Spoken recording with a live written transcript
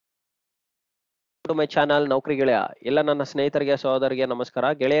To my channel ನೌಕರಿ ಗೆಳೆಯ. ಎಲ್ಲ ನನ್ನ ಸ್ನೇಹಿತರಿಗೆ ಸಹೋದರಿಗೆ ನಮಸ್ಕಾರ.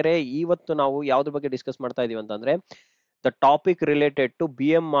 ಗೆಳೆಯರೇ, ಇವತ್ತು ನಾವು ಯಾವ್ದ್ರ ಬಗ್ಗೆ ಡಿಸ್ಕಸ್ ಮಾಡ್ತಾ ಇದೀವಿ ಅಂತಂದ್ರೆ the topic related to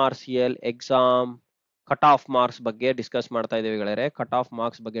BMRCL exam cut off marks ಬಗ್ಗೆ ಡಿಸ್ಕಸ್ ಮಾಡ್ತಾ ಇದೀವಿ ಗೆಳೆಯರೆ. ಕಟ್ ಆಫ್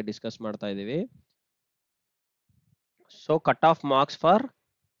ಮಾರ್ಕ್ಸ್ ಬಗ್ಗೆ ಡಿಸ್ಕಸ್ ಮಾಡ್ತಾ ಇದೀವಿ. So cut off marks for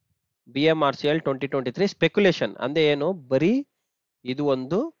BMRCL 2023 speculation ಅಂದ್ರೆ ಏನು? ಬರೀ ಇದು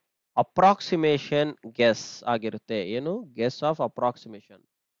ಒಂದು ಅಪ್ರಾಕ್ಸಿಮೇಷನ್ ಗೆಸ್ ಆಗಿರುತ್ತೆ. ಏನು? Guess of approximation.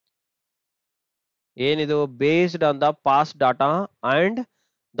 ಏನಿದು? Based on the past data and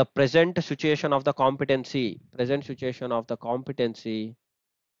the present situation of the competency. Present situation of the competency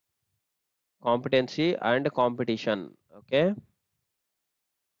and competition. Okay,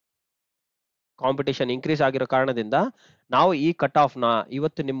 competition increase ಆಗಿರೋ ಕಾರಣದಿಂದ ನಾವು ಈ ಕಟ್ ಆಫ್ ನ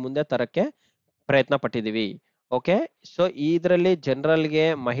ಇವತ್ತು ನಿಮ್ ಮುಂದೆ ತರಕ್ಕೆ ಪ್ರಯತ್ನ ಪಟ್ಟಿದೀವಿ. ಓಕೆ, ಸೊ ಇದರಲ್ಲಿ ಜನರಲ್ಗೆ,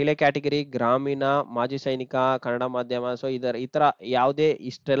 ಮಹಿಳೆ ಕ್ಯಾಟಗರಿ, ಗ್ರಾಮೀಣ, ಮಾಜಿ ಸೈನಿಕ, ಕನ್ನಡ ಮಾಧ್ಯಮ, ಸೊ ಈ ತರ ಯಾವುದೇ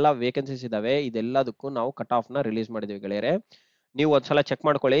ಇಷ್ಟೆಲ್ಲ ವೇಕೆನ್ಸೀಸ್ ಇದಾವೆ, ಇದೆಲ್ಲದಕ್ಕೂ ನಾವು ಕಟ್ ಆಫ್ ನ ರಿಲೀಸ್ ಮಾಡಿದೀವಿ ಗೆಳೆಯರೆ. ನೀವು ಒಂದ್ಸಲ ಚೆಕ್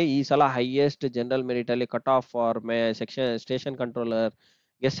ಮಾಡ್ಕೊಳ್ಳಿ. ಈ ಸಲ ಹೈಯೆಸ್ಟ್ ಜನರಲ್ ಮೆರಿಟ್ ಅಲ್ಲಿ cut off for section station controller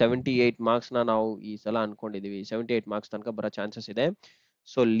ಗೆ 78 ಮಾರ್ಕ್ಸ್ ನ ನಾವು ಈ ಸಲ ಅನ್ಕೊಂಡಿದೀವಿ. 78 ಮಾರ್ಕ್ಸ್ ತನಕ ಬರೋ ಚಾನ್ಸಸ್ ಇದೆ.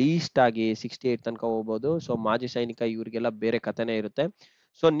 ಸೊ ಲೀಸ್ಟ್ ಆಗಿ 68 ತನಕ ಹೋಗ್ಬೋದು. ಸೊ ಮಾಜಿ ಸೈನಿಕ ಇವ್ರಿಗೆಲ್ಲ ಬೇರೆ ಕಥೆನೇ ಇರುತ್ತೆ.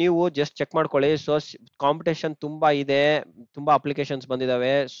 ಸೊ ನೀವು ಜಸ್ಟ್ ಚೆಕ್ ಮಾಡ್ಕೊಳ್ಳಿ. ಸೊ ಕಾಂಪಿಟೇಷನ್ ತುಂಬಾ ಇದೆ, ತುಂಬಾ ಅಪ್ಲಿಕೇಶನ್ಸ್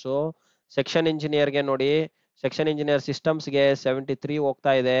ಬಂದಿದಾವೆ. ಸೊ ಸೆಕ್ಷನ್ ಇಂಜಿನಿಯರ್ಗೆ ನೋಡಿ, ಸೆಕ್ಷನ್ ಇಂಜಿನಿಯರ್ ಸಿಸ್ಟಮ್ಸ್ಗೆ 73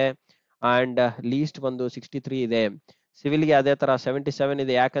 ಹೋಗ್ತಾ ಇದೆ ಅಂಡ್ ಲೀಸ್ಟ್ ಬಂದು 63 ಇದೆ. ಸಿವಿಲ್ಗೆ ಅದೇ ತರ 77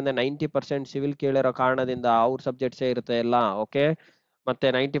 ಇದೆ. ಯಾಕಂದ್ರೆ 90% ಸಿವಿಲ್ ಕೇಳಿರೋ ಕಾರಣದಿಂದ ಅವ್ರ ಸಬ್ಜೆಕ್ಟ್ಸೇ ಇರುತ್ತೆ ಎಲ್ಲ. ಓಕೆ, ಮತ್ತೆ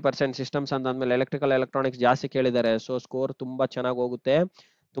 90% ಸಿಸ್ಟಮ್ಸ್ ಅಂದಾದ್ಮೇಲೆ ಎಲೆಕ್ಟ್ರಿಕಲ್ ಎಲೆಕ್ಟ್ರಾನಿಕ್ಸ್ ಜಾಸ್ತಿ ಕೇಳಿದ್ದಾರೆ. ಸೊ ಸ್ಕೋರ್ ತುಂಬಾ ಚೆನ್ನಾಗಿ ಹೋಗುತ್ತೆ,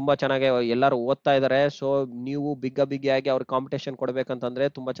 ತುಂಬಾ ಚೆನ್ನಾಗಿ ಎಲ್ಲರೂ ಓದ್ತಾ ಇದಾರೆ. ಸೊ ನೀವು ಬಿಗ್ಗಿಯಾಗಿ ಅವ್ರ ಕಾಂಪಿಟೇಷನ್ ಕೊಡ್ಬೇಕಂತಂದ್ರೆ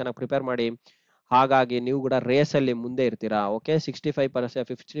ತುಂಬಾ ಚೆನ್ನಾಗಿ ಪ್ರಿಪೇರ್ ಮಾಡಿ. ಹಾಗಾಗಿ ನೀವು ಕೂಡ ರೇಸ್ ಅಲ್ಲಿ ಮುಂದೆ ಇರ್ತೀರಾ. ಓಕೆ,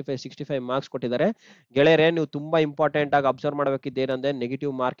 65 ಮಾರ್ಕ್ಸ್ ಕೊಟ್ಟಿದ್ದಾರೆ ಗೆಳೆಯರೆ. ನೀವು ತುಂಬಾ ಇಂಪಾರ್ಟೆಂಟ್ ಆಗಿ ಅಬ್ಸರ್ವ್ ಮಾಡ್ಬೇಕಿದ್ದು ಏನಂದ್ರೆ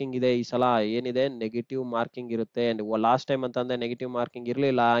ನೆಗೆಟಿವ್ ಮಾರ್ಕಿಂಗ್ ಇದೆ ಈ ಸಲ. ಏನಿದೆ? ನೆಗೆಟಿವ್ ಮಾರ್ಕಿಂಗ್ ಇರುತ್ತೆ. ಲಾಸ್ಟ್ ಟೈಮ್ ಅಂತಂದ್ರೆ ನೆಗೆಟಿವ್ ಮಾರ್ಕಿಂಗ್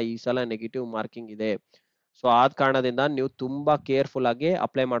ಇರ್ಲಿಲ್ಲ, ಈ ಸಲ ನೆಗೆಟಿವ್ ಮಾರ್ಕಿಂಗ್ ಇದೆ. ಸೊ ಆದ ಕಾರಣದಿಂದ ನೀವು ತುಂಬಾ ಕೇರ್ಫುಲ್ ಆಗಿ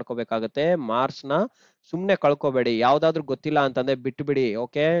ಅಪ್ಲೈ ಮಾಡ್ಕೋಬೇಕಾಗತ್ತೆ. ಮಾರ್ಕ್ಸ್ ನ ಸುಮ್ನೆ ಕಳ್ಕೊಬೇಡಿ. ಯಾವ್ದಾದ್ರು ಗೊತ್ತಿಲ್ಲ ಅಂತಂದ್ರೆ ಬಿಟ್ಟು ಬಿಡಿ.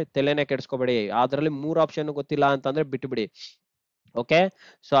 ಓಕೆ, ತಲೆನೇ ಕೆಡ್ಸ್ಕೊಬೇಡಿ. ಅದ್ರಲ್ಲಿ 3 ಆಪ್ಷನ್ ಗೊತ್ತಿಲ್ಲ ಅಂತಂದ್ರೆ ಬಿಟ್ಟು ಬಿಡಿ. ಓಕೆ,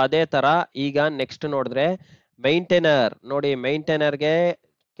 ಸೊ ಅದೇ ತರ ಈಗ ನೆಕ್ಸ್ಟ್ ನೋಡಿದ್ರೆ ಮೈಂಟೈನರ್ ನೋಡಿ. ಮೈಂಟೈನರ್ಗೆ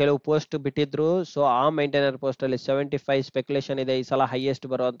ಕೆಲವು ಪೋಸ್ಟ್ ಬಿಟ್ಟಿದ್ರು. ಸೊ ಆ ಮೈಂಟೈನರ್ ಪೋಸ್ಟ್ ಅಲ್ಲಿ 75 ಸ್ಪೆಕ್ಯುಲೇಷನ್ ಇದೆ ಈ ಸಲ. ಹೈಯೆಸ್ಟ್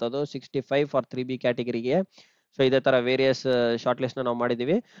ಬರುವಂತದ್ದು 65 ಫಾರ್ 3B ಕ್ಯಾಟಗರಿಗೆ. ಸೊ ಇದೇ ತರ ವೇರಿಯಸ್ ಶಾರ್ಟ್ ಲಿಸ್ಟ್ ನಾವು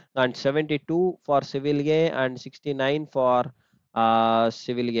ಮಾಡಿದೀವಿ. ಅಂಡ್ 72 ಫಾರ್ ಸಿವಿಲ್ಗೆ ಅಂಡ್ 69 ಫಾರ್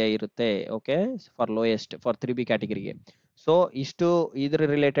ಸಿವಿಲ್ಗೆ ಇರುತ್ತೆ. Okay, for lowest for 3B ಕ್ಯಾಟಗರಿಗೆ. So ಇಷ್ಟು ಇದ್ರ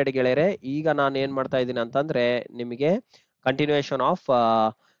ರಿಲೇಟೆಡ್ ಗೆಳೆಯರೆ. ಈಗ ನಾನು ಏನ್ ಮಾಡ್ತಾ ಇದ್ದೀನಿ ಅಂತಂದ್ರೆ ನಿಮಗೆ continuation of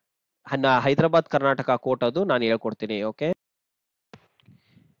Hyderabad Karnataka coat ಅದು ನಾನು ಹೇಳ್ಕೊಡ್ತೀನಿ. ಓಕೆ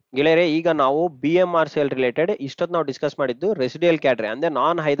ಗೆಳೆಯರೆ, ಈಗ ನಾವು BMRCL ರಿಲೇಟೆಡ್ ಇಷ್ಟೊತ್ತು ನಾವು ಡಿಸ್ಕಸ್ ಮಾಡಿದ್ದು ರೆಸಿಡಿಯಲ್ ಕ್ಯಾಟರ್ ಅಂದ್ರೆ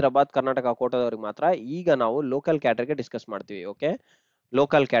ನಾನ್ ಹೈದರಾಬಾದ್ ಕರ್ನಾಟಕ ಕೋಟದವ್ರಿಗೆ ಮಾತ್ರ. ಈಗ ನಾವು ಲೋಕಲ್ ಕ್ಯಾಟರ್ಗೆ ಡಿಸ್ಕಸ್ ಮಾಡ್ತೀವಿ. Okay,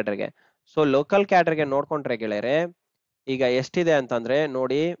 local ಕ್ಯಾಟರ್ಗೆ. ಸೊ ಲೋಕಲ್ ಕ್ಯಾಟರ್ಗೆ ನೋಡ್ಕೊಂಡ್ರೆ ಗೆಳೆಯರೆ, ಈಗ ಎಷ್ಟಿದೆ ಅಂತಂದ್ರೆ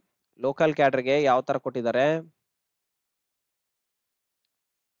ನೋಡಿ, ಲೋಕಲ್ ಕ್ಯಾಟರ್ಗೆ ಯಾವ ತರ ಕೊಟ್ಟಿದ್ದಾರೆ.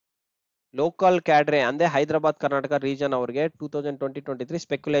 ಲೋಕಲ್ ಕ್ಯಾಡ್ರೆ ಅಂದ್ರೆ ಹೈದರಾಬಾದ್ ಕರ್ನಾಟಕ ರೀಜನ್ ಅವ್ರಿಗೆ 2023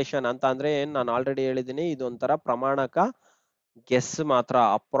 ಸ್ಪೆಕ್ಯುಲೇಷನ್ ಅಂತ ಅಂದ್ರೆ ಏನ್ ನಾನು ಆಲ್ರೆಡಿ ಹೇಳಿದೀನಿ. ಇದೊಂಥರ ಪ್ರಮಾಣಕ ಗೆಸ್ ಮಾತ್ರ,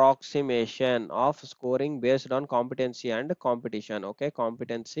 approximation of scoring based on competency and competition. Okay,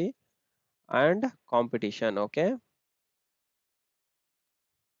 competency and competition. Okay,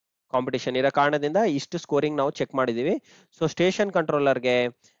 competition ಇರೋ ಕಾರಣದಿಂದ ಇಷ್ಟು ಸ್ಕೋರಿಂಗ್ ನಾವು ಚೆಕ್ ಮಾಡಿದೀವಿ. ಸೊ ಸ್ಟೇಷನ್ ಕಂಟ್ರೋಲರ್ಗೆ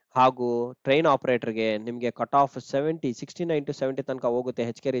ಹಾಗೂ ಟ್ರೈನ್ ಆಪರೇಟರ್ಗೆ ನಿಮ್ಗೆ ಕಟ್ ಆಫ್ 69 to 70 ತನಕ ಹೋಗುತ್ತೆ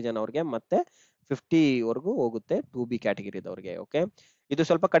HK ರೀಜನ್ ಅವ್ರಿಗೆ, ಮತ್ತೆ 50 ವರೆಗೂ ಹೋಗುತ್ತೆ 2B ಕ್ಯಾಟಗರಿದವ್ರಿಗೆ. ಓಕೆ, ಇದು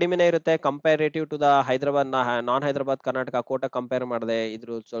ಸ್ವಲ್ಪ ಕಡಿಮೆನೇ ಇರುತ್ತೆ comparative to the Hyderabad non Hyderabad Karnataka Kota compare ಮಾಡಿದೆ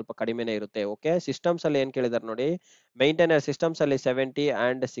ಇದ್ರ ಸ್ವಲ್ಪ ಕಡಿಮೆನೇ ಇರುತ್ತೆ. ಓಕೆ, ಸಿಸ್ಟಮ್ಸ್ ಅಲ್ಲಿ ಏನ್ ಕೇಳಿದಾರೆ ನೋಡಿ, ಮೈಂಟೈನರ್ ಸಿಸ್ಟಮ್ಸ್ ಅಲ್ಲಿ 70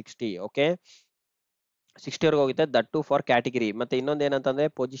 and 60. ಓಕೆ, 60 ವರೆಗೆ ಹೋಗುತ್ತೆ, ದಟ್ ಟು ಫಾರ್ ಕ್ಯಾಟಗಿರಿ. ಮತ್ತೆ ಇನ್ನೊಂದು ಏನಂತಂದ್ರೆ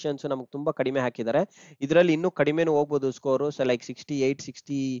ಪೊಸಿಷನ್ಸ್ ನಮ್ಗೆ ತುಂಬಾ ಕಡಿಮೆ ಹಾಕಿದ್ದಾರೆ. ಇದರಲ್ಲಿ ಇನ್ನೂ ಕಡಿಮೆನೂ ಹೋಗ್ಬೋದು ಸ್ಕೋರು. ಸೊ ಲೈಕ್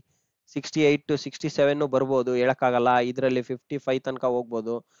 68 to 67 ಬರ್ಬೋದು, ಹೇಳಕ್ಕಾಗಲ್ಲ. ಇದರಲ್ಲಿ 55 ತನಕ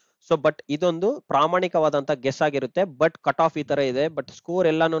ಹೋಗ್ಬೋದು. ಸೊ ಬಟ್ ಇದೊಂದು ಪ್ರಾಮಾಣಿಕವಾದಂತ ಗೆಸ್ ಆಗಿರುತ್ತೆ. ಬಟ್ ಕಟ್ ಆಫ್ ಈ ತರ ಇದೆ. ಬಟ್ ಸ್ಕೋರ್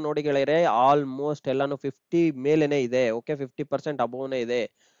ಎಲ್ಲಾನು ನೋಡಿ ಗೆಳೆಯರೆ, ಆಲ್ಮೋಸ್ಟ್ ಎಲ್ಲಾನು 50 ಮೇಲೆನೆ ಇದೆ. ಓಕೆ, 50% ಅಬೋವ್ನೇ ಇದೆ.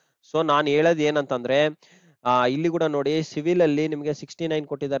 ಸೊ ನಾನು ಹೇಳೋದು ಏನಂತಂದ್ರೆ ಇಲ್ಲಿ ಕೂಡ ನೋಡಿ, ಸಿವಿಲ್ ಅಲ್ಲಿ ನಿಮಗೆ 69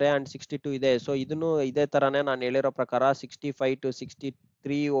 ಕೊಟ್ಟಿದ್ದಾರೆ ಅಂಡ್ 62 ಇದೆ. ಸೊ ಇದನ್ನು ಇದೇ ತರಾನೇ ನಾನು ಹೇಳಿರೋ ಪ್ರಕಾರ 65 to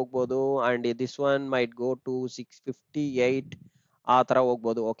 63 ಹೋಗ್ಬೋದು. And this one mite go to 658 ಆ ತರ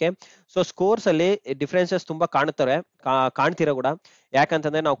ಹೋಗ್ಬೋದು. ಓಕೆ, ಸೊ ಸ್ಕೋರ್ಸ್ ಅಲ್ಲಿ ಡಿಫ್ರೆನ್ಸಸ್ ತುಂಬಾ ಕಾಣ್ತೀರಾ ಕೂಡ.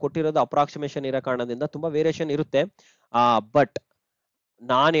 ಯಾಕಂತಂದ್ರೆ ನಾವು ಕೊಟ್ಟಿರೋದು ಅಪ್ರಾಕ್ಸಿಮೇಷನ್ ಇರೋ ಕಾರಣದಿಂದ ತುಂಬಾ ವೇರಿಯೇಷನ್ ಇರುತ್ತೆ. ಬಟ್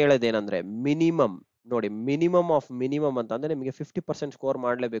ನಾನ್ ಹೇಳೋದೇನಂದ್ರೆ ಮಿನಿಮಮ್ ನೋಡಿ ಮಿನಿಮಮ್ ಅಂತಂದ್ರೆ ನಿಮಗೆ 50% ಸ್ಕೋರ್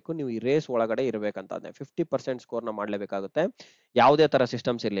ಮಾಡ್ಲೇಬೇಕು, ನೀವು ಈ ರೇಸ್ ಒಳಗಡೆ ಇರ್ಬೇಕಂತಂದ್ರೆ 50% ಸ್ಕೋರ್ನ ಮಾಡ್ಲೇಬೇಕಾಗುತ್ತೆ, ಯಾವುದೇ ತರ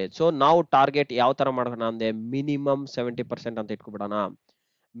ಸಿಸ್ಟಮ್ಸ್ ಇರಲಿ. ಸೊ ನಾವು ಟಾರ್ಗೆಟ್ ಯಾವ ತರ ಮಾಡೋಣ ಅಂದ್ರೆ ಮಿನಿಮಮ್ 70% ಅಂತ ಇಟ್ಕೊಬಿಡೋಣ.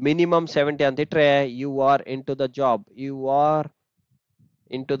 ಮಿನಿಮಮ್ 70 ಅಂತ ಇಟ್ರೆ you are in to the job, you are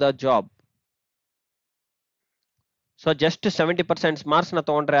in to the job. So just 70% marks ನ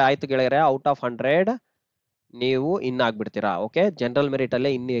ತಗೊಂಡ್ರೆ ಆಯ್ತು ಗೆಳೆಯರೆ, ಔಟ್ ಆಫ್ 100 ನೀವು ಇನ್ ಆಗ್ಬಿಡ್ತೀರಾ. ಓಕೆ, ಜನರಲ್ ಮೆರಿಟ್ ಅಲ್ಲೇ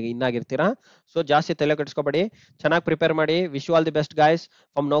ಇನ್ನಾಗಿರ್ತೀರಾ. ಸೊ ಜಾಸ್ತಿ ತಲೆ ಕೆಡಿಸ್ಕೋಬೇಡಿ, ಚೆನ್ನಾಗಿ ಪ್ರಿಪೇರ್ ಮಾಡಿ. Wish you all the best guys.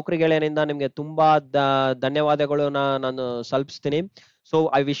 From ನೌಕರಿ ಗೆಳೆಯನಿಂದ ನಿಮ್ಗೆ ತುಂಬಾ ಧನ್ಯವಾದಗಳನ್ನ ನಾನು ಸಲ್ಪಿಸ್ತೀನಿ. So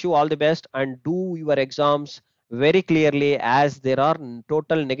I wish you all the best and do your exams very clearly, as there are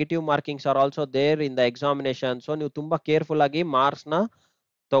total negative markings are also there in the examination. So ನೀವು ತುಂಬಾ careful ಆಗಿ marks ನ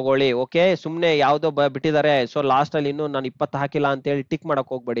ತಗೊಳ್ಳಿ. ಓಕೆ, ಸುಮ್ನೆ ಯಾವ್ದೋ ಬಿಟ್ಟಿದ್ದಾರೆ ಸೊ ಲಾಸ್ಟ್ ಅಲ್ಲಿ ಇನ್ನು ನಾನು 20 ಹಾಕಿಲ್ಲ ಅಂತ ಹೇಳಿ ಟಿಕ್ ಮಾಡಕ್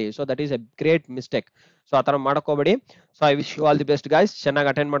ಹೋಗ್ಬೇಡಿ. So that is A great mistake. So ಆತರ ಮಾಡಕ್ ಹೋಗ್ಬೇಡಿ. So I wish you all the best guys. ಚೆನ್ನಾಗಿ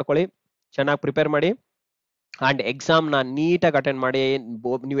ಅಟೆಂಡ್ ಮಾಡ್ಕೊಳ್ಳಿ, ಚೆನ್ನಾಗಿ ಪ್ರಿಪೇರ್ ಮಾಡಿ ಅಂಡ್ ಎಕ್ಸಾಮ್ ನ ನೀಟಾಗಿ ಅಟೆಂಡ್ ಮಾಡಿ.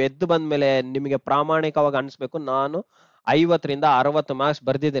 ನೀವು ಎದ್ದು ಬಂದ್ಮೇಲೆ ನಿಮಗೆ ಪ್ರಾಮಾಣಿಕವಾಗಿ ಅನ್ಸ್ಬೇಕು, ನಾನು 50ರಿಂದ 60 ಮಾರ್ಕ್ಸ್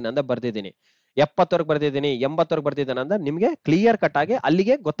ಬರ್ದಿದ್ದೀನಿ ಅಂದ್ರೆ ಬರ್ದಿದ್ದೀನಿ, 70ವರೆಗೆ ಬರ್ದಿದ್ದೀನಿ, 80ವರೆಗೆ ಬರ್ದಿದ್ದೀನಿ ಅಂದ್ರೆ ನಿಮ್ಗೆ ಕ್ಲಿಯರ್ ಕಟ್ ಆಗಿ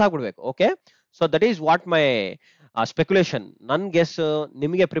ಅಲ್ಲಿಗೆ ಗೊತ್ತಾಗ್ಬಿಡ್ಬೇಕು. Okay, so that is what my speculation. ನನ್ ಗೆಸ್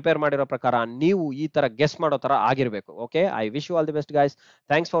ನಿಮಗೆ ಪ್ರಿಪೇರ್ ಮಾಡಿರೋ ಪ್ರಕಾರ ನೀವು ಈ ತರ ಗೆಸ್ ಮಾಡೋ ತರ ಆಗಿರ್ಬೇಕು. Okay, I wish you all the best guys.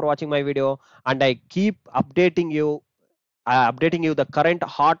 Thanks for watching my video and I keep updating you the current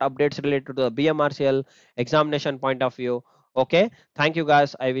hot updates related to the BMRCL examination point of view. Okay, thank you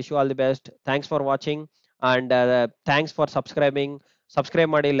guys. I wish you all the best. Thanks for watching and thanks for subscribing.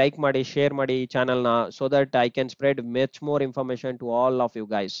 Subscribe ಮಾಡಿ, like ಮಾಡಿ, share ಮಾಡಿ ಈ channel ನ, so that I can spread much more information to all of you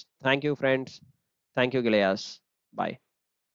guys. Thank you friends. Thank you Gelayas. Bye.